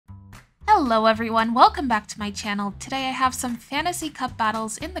Hello everyone, welcome back to my channel. Today I have some Fantasy Cup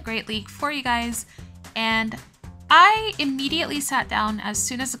battles in the Great League for you guys, and I immediately sat down as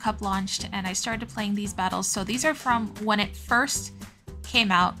soon as the cup launched and I started playing these battles. So these are from when it first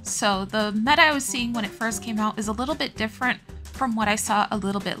came out. So the meta I was seeing when it first came out is a little bit different from what I saw a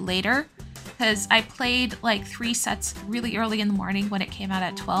little bit later, because I played like 3 sets really early in the morning when it came out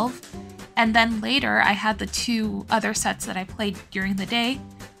at 12, and then later I had the 2 other sets that I played during the day.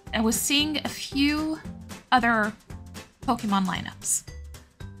 I was seeing a few other Pokemon lineups.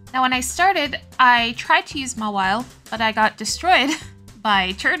 Now when I started, I tried to use Mawile, but I got destroyed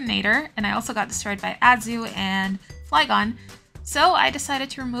by Turtonator, and I also got destroyed by Azu and Flygon, so I decided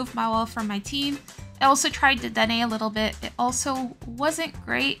to remove Mawile from my team. I also tried Dedenne a little bit. It also wasn't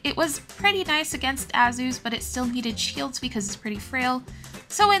great. It was pretty nice against Azu's, but it still needed shields because it's pretty frail.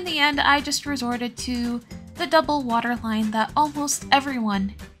 So in the end, I just resorted to the double water line that almost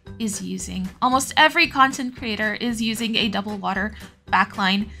everyone is using. Almost every content creator is using a double water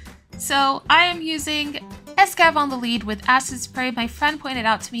backline. So I am using Escav on the lead with Acid Spray. My friend pointed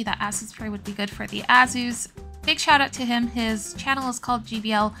out to me that Acid Spray would be good for the Azus. Big shout out to him. His channel is called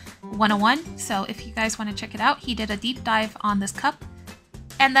GBL 101. So if you guys want to check it out, he did a deep dive on this cup.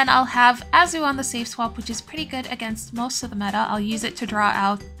 And then I'll have Azu on the safe swap, which is pretty good against most of the meta. I'll use it to draw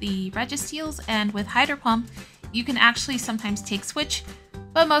out the Registeals, and with Hydro Pump, you can actually sometimes take Switch,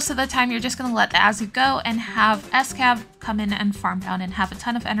 but most of the time you're just going to let the Azu go and have Escav come in and farm down and have a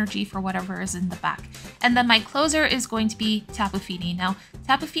ton of energy for whatever is in the back. And then my closer is going to be Tapu Fini. Now,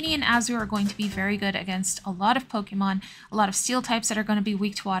 Tapu Fini and Azu are going to be very good against a lot of Pokemon, a lot of steel types that are going to be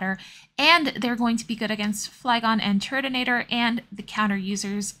weak to water, and they're going to be good against Flygon and Turtonator and the counter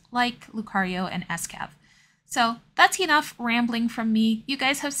users like Lucario and Escav. So that's enough rambling from me. You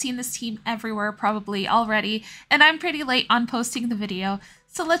guys have seen this team everywhere probably already, and I'm pretty late on posting the video,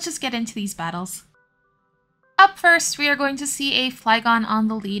 so let's just get into these battles. Up first, we are going to see a Flygon on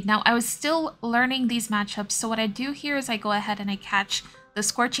the lead. Now, I was still learning these matchups, so what I do here is I go ahead and I catch the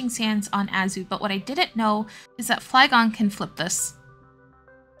Scorching Sands on Azu, but what I didn't know is that Flygon can flip this.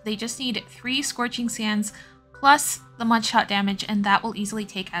 They just need 3 Scorching Sands plus the Mud Shot damage, and that will easily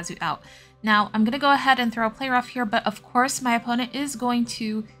take Azu out. Now, I'm going to go ahead and throw a Play Rough here, but of course my opponent is going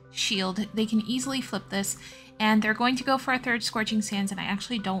to shield. They can easily flip this, and they're going to go for a 3rd Scorching Sands, and I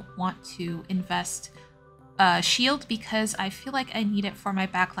actually don't want to invest shield because I feel like I need it for my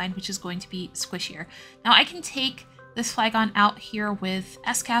backline, which is going to be squishier. Now, I can take this Flygon out here with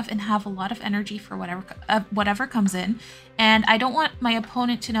Escav and have a lot of energy for whatever comes in. And I don't want my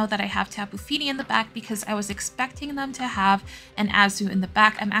opponent to know that I have Tapu Fini in the back because I was expecting them to have an Azu in the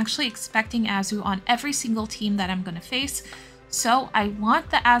back. I'm actually expecting Azu on every single team that I'm going to face. So I want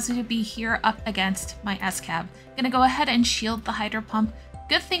the Azu to be here up against my Escav. Gonna go ahead and shield the Hydro Pump.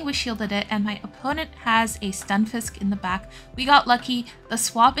 Good thing we shielded it, and my opponent has a Stunfisk in the back. We got lucky. The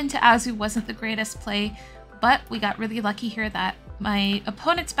swap into Azu wasn't the greatest play, but we got really lucky here that my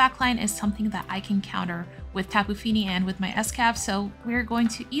opponent's backline is something that I can counter with Tapu Fini and with my Escav, so we're going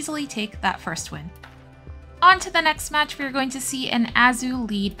to easily take that first win. On to the next match, we're going to see an Azu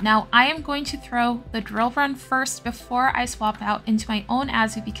lead. Now, I am going to throw the Drill Run first before I swap out into my own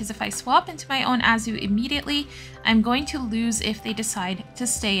Azu, because if I swap into my own Azu immediately, I'm going to lose if they decide to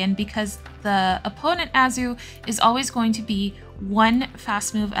stay in, because the opponent Azu is always going to be 1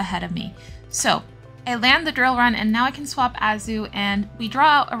 fast move ahead of me. So I land the Drill Run, and now I can swap Azu, and we draw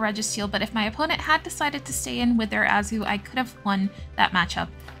out a Registeel, but if my opponent had decided to stay in with their Azu, I could have won that matchup.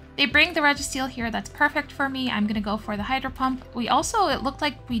 They bring the Registeel here, that's perfect for me. I'm going to go for the Hydro Pump. We also, it looked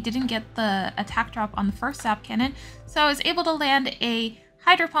like we didn't get the attack drop on the first Zap Cannon, so I was able to land a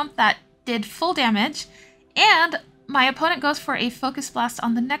Hydro Pump that did full damage, and my opponent goes for a Focus Blast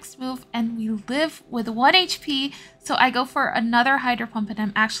on the next move, and we live with 1 HP, so I go for another Hydro Pump, and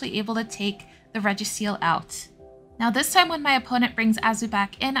I'm actually able to take the Registeel out. Now this time when my opponent brings Azu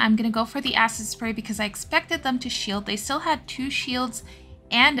back in, I'm going to go for the Acid Spray because I expected them to shield. They still had 2 shields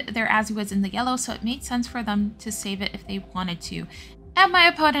and their Azu was in the yellow, so it made sense for them to save it if they wanted to. And my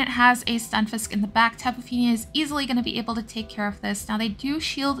opponent has a Stunfisk in the back. Tapu Fini is easily going to be able to take care of this. Now they do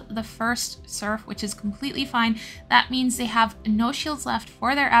shield the first Surf, which is completely fine. That means they have no shields left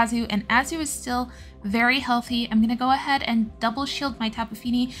for their Azu, and Azu is still very healthy. I'm going to go ahead and double shield my Tapu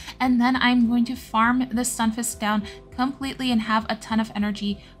Fini, and then I'm going to farm the Stunfisk down completely and have a ton of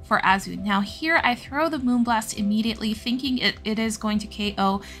energy for Azu. Now here I throw the Moonblast immediately thinking it is going to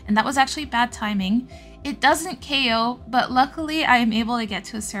KO, and that was actually bad timing. It doesn't KO, but luckily I am able to get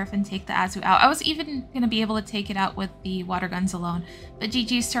to a Surf and take the Azu out. I was even going to be able to take it out with the Water Guns alone, but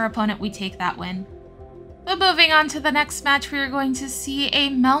GG's to our opponent, we take that win. But moving on to the next match, we are going to see a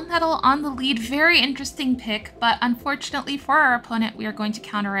Melmetal on the lead. Very interesting pick, but unfortunately for our opponent, we are going to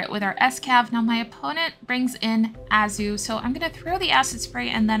counter it with our S-Cav. Now my opponent brings in Azu, so I'm going to throw the Acid Spray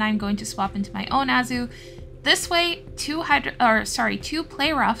and then I'm going to swap into my own Azu. This way, two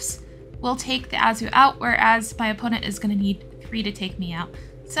Play Roughs will take the Azu out, whereas my opponent is going to need 3 to take me out.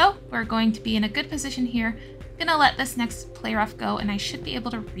 So we're going to be in a good position here. I'm going to let this next Play Rough go, and I should be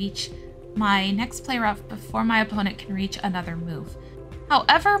able to reach my next Play Rough before my opponent can reach another move.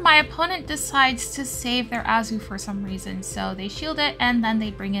 However, my opponent decides to save their Azu for some reason, so they shield it and then they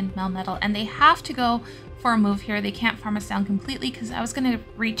bring in Melmetal, and they have to go for a move here. They can't farm us down completely because I was going to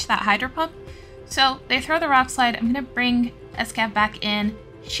reach that Hydro Pump. So they throw the Rock Slide. I'm going to bring S-Cav back in,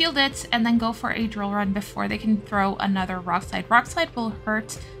 shield it, and then go for a Drill Run before they can throw another Rock Slide. Rock Slide will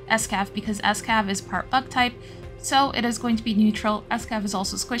hurt S-Cav because S-Cav is part Bug type, so it is going to be neutral. S-Cav is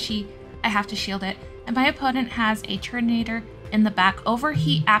also squishy. I have to shield it, and my opponent has a Turtonator in the back.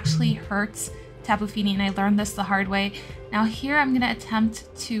 Overheat actually hurts Tapu Fini, and I learned this the hard way. Now here I'm going to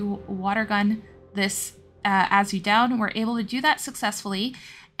attempt to Water Gun this Azu down. We're able to do that successfully,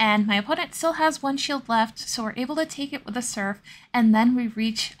 and my opponent still has 1 shield left, so we're able to take it with a Surf, and then we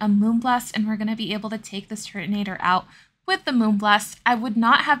reach a Moonblast, and we're going to be able to take this Turtonator out with the Moonblast. I would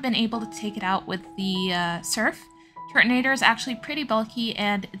not have been able to take it out with the Surf. Turtonator is actually pretty bulky,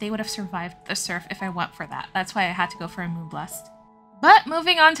 and they would have survived the Surf if I went for that. That's why I had to go for a Moonblast. But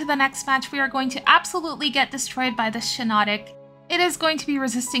moving on to the next match, we are going to absolutely get destroyed by this Shiinotic. It is going to be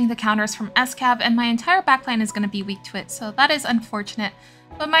resisting the counters from S-Cav, and my entire backline is going to be weak to it, so that is unfortunate.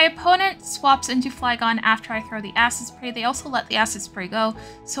 But my opponent swaps into Flygon after I throw the Acid Spray. They also let the Acid Spray go,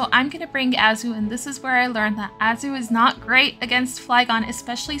 so I'm going to bring Azu, and this is where I learned that Azu is not great against Flygon,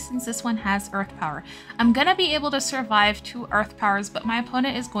 especially since this one has Earth Power. I'm going to be able to survive 2 Earth Powers, but my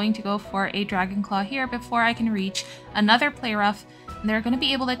opponent is going to go for a Dragon Claw here before I can reach another Play Rough, and they're going to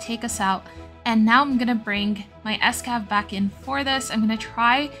be able to take us out. And now I'm going to bring my S-Cav back in for this. I'm going to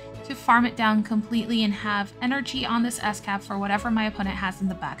try to farm it down completely and have energy on this S-Cav for whatever my opponent has in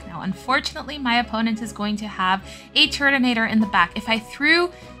the back. Now, unfortunately, my opponent is going to have a Turtonator in the back. If I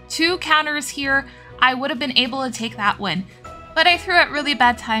threw 2 counters here, I would have been able to take that win. But I threw at really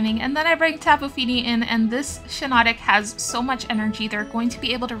bad timing, and then I bring Tapu Fini in, and this Shiinotic has so much energy. They're going to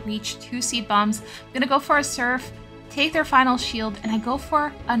be able to reach 2 Seed Bombs. I'm going to go for a Surf, take their final shield, and I go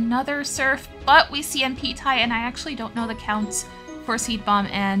for another Surf, but we CMP tie, and I actually don't know the counts for Seed Bomb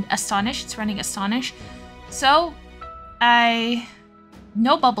and Astonish. It's running Astonish. So I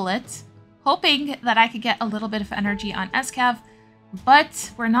no bubble it, hoping that I could get a little bit of energy on S-Cav,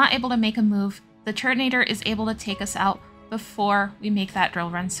 but we're not able to make a move. The Turtonator is able to take us out before we make that Drill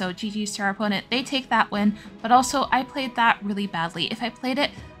Run. So GG's to our opponent. They take that win, but also I played that really badly. If I played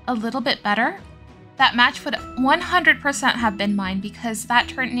it a little bit better, that match would 100% have been mine because that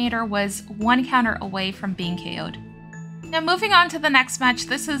Turtonator was 1 counter away from being KO'd. Now moving on to the next match,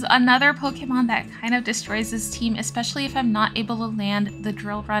 this is another Pokemon that kind of destroys this team, especially if I'm not able to land the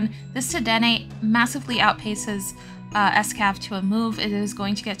Drill Run. This Dedenne massively outpaces S-Cav to a move. It is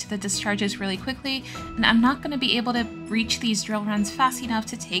going to get to the discharges really quickly, and I'm not going to be able to reach these Drill Runs fast enough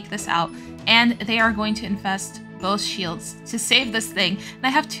to take this out, and they are going to invest both shields to save this thing. And I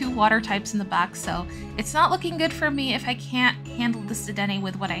have 2 water types in the back, so it's not looking good for me if I can't handle this Dedenne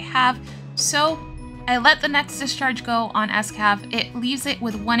with what I have. So I let the next discharge go on S-Cav. It leaves it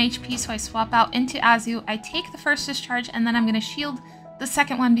with 1 HP, so I swap out into Azu. I take the first discharge, and then I'm going to shield the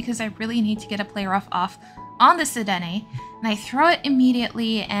second one because I really need to get a Play Rough off on the Dedenne. And I throw it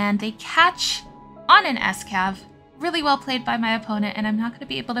immediately, and they catch on an S-Cav. Really well played by my opponent, and I'm not going to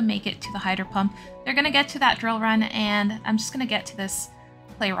be able to make it to the Hydro Pump. They're going to get to that Drill Run, and I'm just going to get to this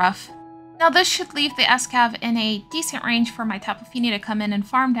Play Rough. Now this should leave the S-Cav in a decent range for my Tapu Fini to come in and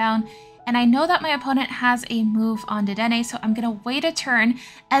farm down. And I know that my opponent has a move on Dedenne, so I'm going to wait a turn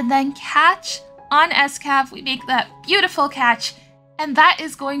and then catch on S-Cav. We make that beautiful catch, and that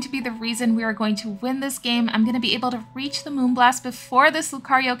is going to be the reason we are going to win this game. I'm going to be able to reach the Moonblast before this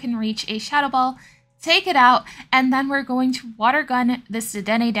Lucario can reach a Shadow Ball, take it out, and then we're going to Water Gun this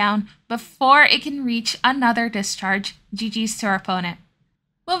Dedenne down before it can reach another discharge. GG's to our opponent.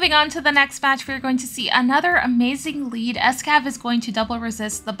 Moving on to the next match, we're going to see another amazing lead. S-Cav is going to double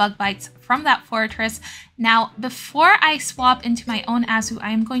resist the Bug Bites from that Fortress. Now, before I swap into my own Azu,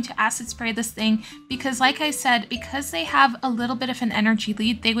 I am going to Acid Spray this thing because, like I said, because they have a little bit of an energy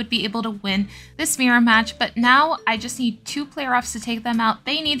lead, they would be able to win this mirror match. But now I just need 2 Play Roughs to take them out.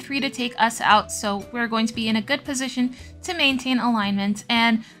 They need 3 to take us out, so we're going to be in a good position to maintain alignment.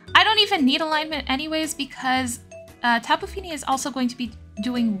 And I don't even need alignment anyways because Tapu Fini is also going to be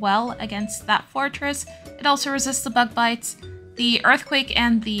doing well against that Fortress, It also resists the bug bites. The earthquake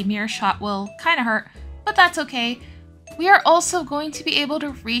and the mirror shot will kind of hurt, but that's okay. We are also going to be able to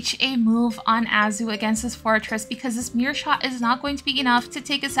reach a move on Azu against this fortress because this mirror shot is not going to be enough to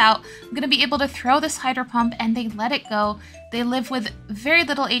take us out. I'm going to be able to throw this hydro pump and they let it go. They live with very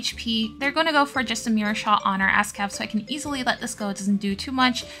little HP. They're going to go for just a mirror shot on our ASCAV, so I can easily let this go. It doesn't do too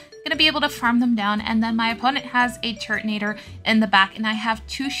much. I'm going to be able to farm them down, and then my opponent has a Turtonator in the back, and I have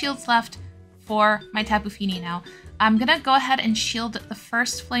 2 shields left for my Tapu Fini now. I'm gonna go ahead and shield the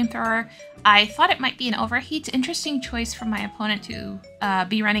first flamethrower. I thought it might be an overheat. Interesting choice from my opponent to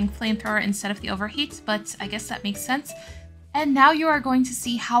be running flamethrower instead of the overheat, but I guess that makes sense. And now you are going to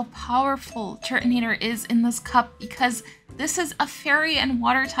see how powerful Turtonator is in this cup because this is a fairy and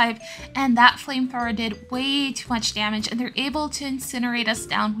water type, and that flamethrower did way too much damage, and they're able to incinerate us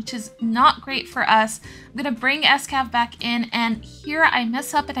down, which is not great for us. I'm gonna bring SCAV back in, and here I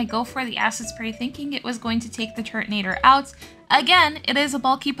mess up and I go for the acid spray thinking it was going to take the Turtonator out. Again, it is a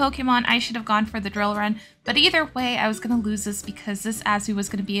bulky Pokemon. I should have gone for the drill run, but either way I was gonna lose this because this Azu was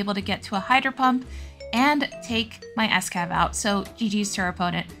gonna be able to get to a Hydro Pump and take my SCAV out, so GG's to our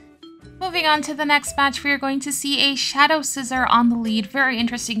opponent. Moving on to the next match, we are going to see a Shadow Scissor on the lead. Very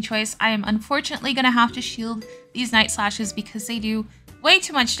interesting choice. I am unfortunately going to have to shield these Night Slashes because they do way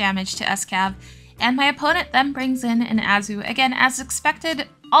too much damage to SCAV. And my opponent then brings in an Azu. Again, as expected,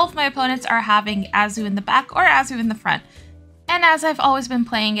 all of my opponents are having Azu in the back or Azu in the front. And as I've always been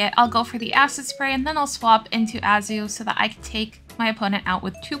playing it, I'll go for the Acid Spray and then I'll swap into Azu so that I can take my opponent out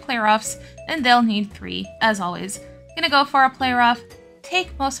with 2 Play Roughs, and they'll need 3, as always. Gonna go for a Play Rough,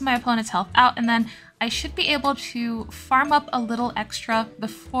 take most of my opponent's health out, and then I should be able to farm up a little extra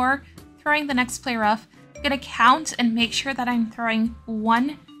before throwing the next Play Rough. I'm gonna count and make sure that I'm throwing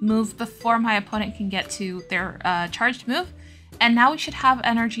 1 move before my opponent can get to their charged move. And now we should have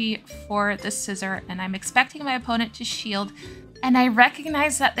energy for this Scissor, and I'm expecting my opponent to shield. And I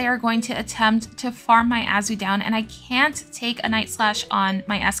recognize that they are going to attempt to farm my Azu down, and I can't take a Night Slash on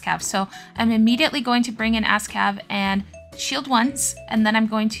my SCAV. So I'm immediately going to bring in SCAV and shield once, and then I'm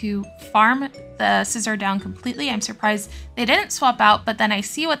going to farm the Scissor down completely. I'm surprised they didn't swap out, but then I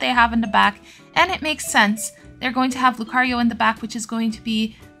see what they have in the back, and it makes sense. They're going to have Lucario in the back, which is going to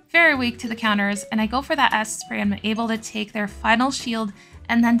be very weak to the counters, and I go for that Acid Spray. I'm able to take their final shield,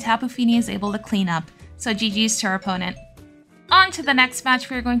 and then Tapu Fini is able to clean up. So GG's to our opponent. On to the next match,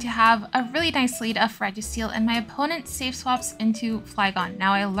 we're going to have a really nice lead of Registeel, and my opponent safe swaps into Flygon.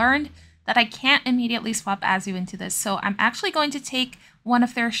 Now I learned that I can't immediately swap Azu into this, so I'm actually going to take one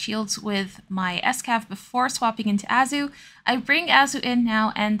of their shields with my SCAV before swapping into Azu. I bring Azu in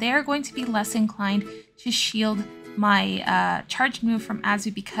now, and they're going to be less inclined to shield my charged move from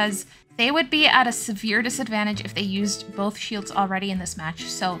Azu because they would be at a severe disadvantage if they used both shields already in this match.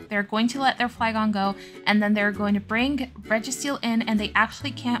 So they're going to let their Flygon go, and then they're going to bring Registeel in, and they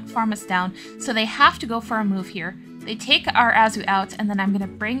actually can't farm us down, so they have to go for a move here. They take our Azu out, and then I'm going to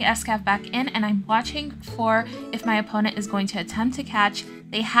bring SCAV back in, and I'm watching for if my opponent is going to attempt to catch.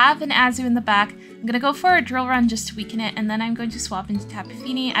 They have an Azu in the back. I'm going to go for a Drill Run just to weaken it, and then I'm going to swap into Tapu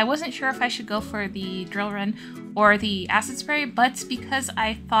Fini. I wasn't sure if I should go for the Drill Run or the Acid Spray, but because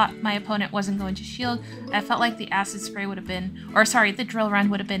I thought my opponent wasn't going to shield, I felt like the Acid Spray would have been, or sorry, the Drill Run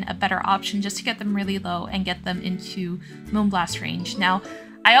would have been a better option just to get them really low and get them into Moonblast range. Now,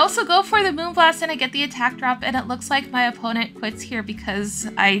 I also go for the Moonblast and I get the attack drop, and it looks like my opponent quits here because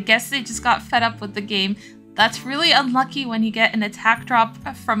I guess they just got fed up with the game. That's really unlucky when you get an attack drop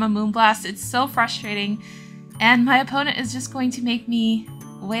from a Moonblast. It's so frustrating, and my opponent is just going to make me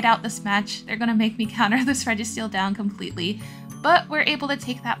wait out this match. They're going to make me counter this Registeel down completely, but we're able to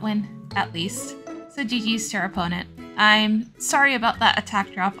take that win at least. So GG's to our opponent. I'm sorry about that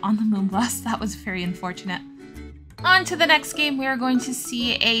attack drop on the Moonblast. That was very unfortunate. On to the next game, we are going to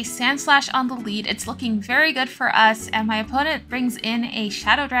see a Sandslash on the lead. It's looking very good for us, and my opponent brings in a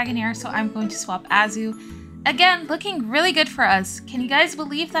Shadow Dragonair, so I'm going to swap Azu. Again, looking really good for us. Can you guys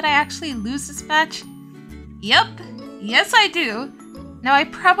believe that I actually lose this match? Yep, yes I do. Now I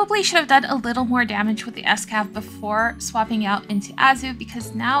probably should have done a little more damage with the SCAV before swapping out into Azu,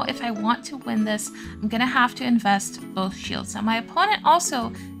 because now if I want to win this, I'm gonna have to invest both shields. Now my opponent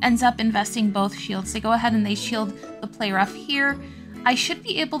also ends up investing both shields. They go ahead and they shield the Play Rough here. I should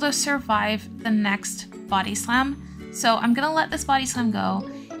be able to survive the next Body Slam, so I'm gonna let this Body Slam go,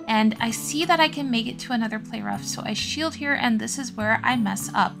 and I see that I can make it to another Play Rough, so I shield here, and this is where I mess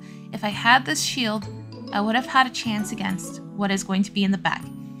up. If I had this shield, I would have had a chance against what is going to be in the back.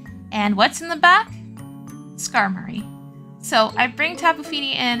 And what's in the back? Skarmory. So I bring Tapu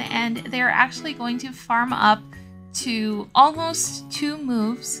Fini in, and they're actually going to farm up to almost 2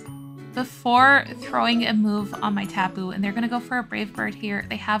 moves. before throwing a move on my Taboo, and they're going to go for a Brave Bird here.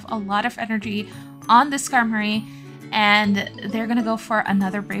 They have a lot of energy on the Skarmory, and they're going to go for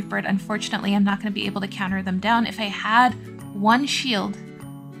another Brave Bird. Unfortunately, I'm not going to be able to counter them down. If I had one shield,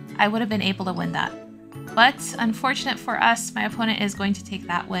 I would have been able to win that. But unfortunate for us, my opponent is going to take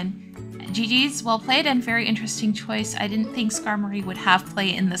that win. GG's, well played and very interesting choice. I didn't think Skarmory would have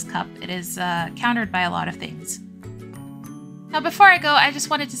play in this cup. It is countered by a lot of things. Now before I go, I just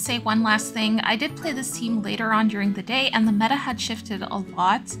wanted to say one last thing. I did play this team later on during the day and the meta had shifted a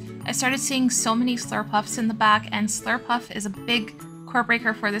lot. I started seeing so many Slurpuffs in the back, and Slurpuff is a big core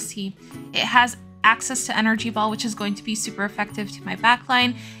breaker for this team. It has access to Energy Ball, which is going to be super effective to my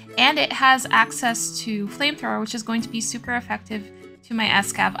backline, and it has access to Flamethrower, which is going to be super effective to my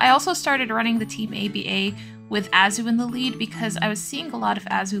Escav. I also started running the team ABA with Azu in the lead because I was seeing a lot of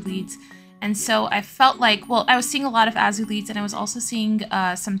Azu leads. And so I felt like, well, I was seeing a lot of Azu leads, and I was also seeing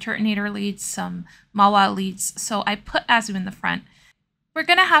some Turtonator leads, some Mawa leads. So I put Azu in the front. We're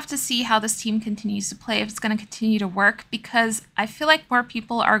going to have to see how this team continues to play, if it's going to continue to work, because I feel like more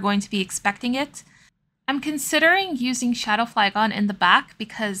people are going to be expecting it. I'm considering using Shadow Flygon in the back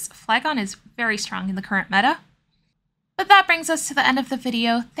because Flygon is very strong in the current meta. But that brings us to the end of the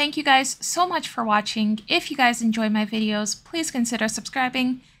video. Thank you guys so much for watching. If you guys enjoy my videos, please consider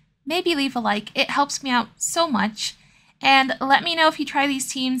subscribing. Maybe leave a like. It helps me out so much. And let me know if you try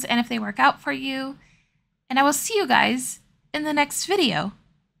these teams and if they work out for you. And I will see you guys in the next video.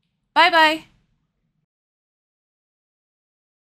 Bye bye!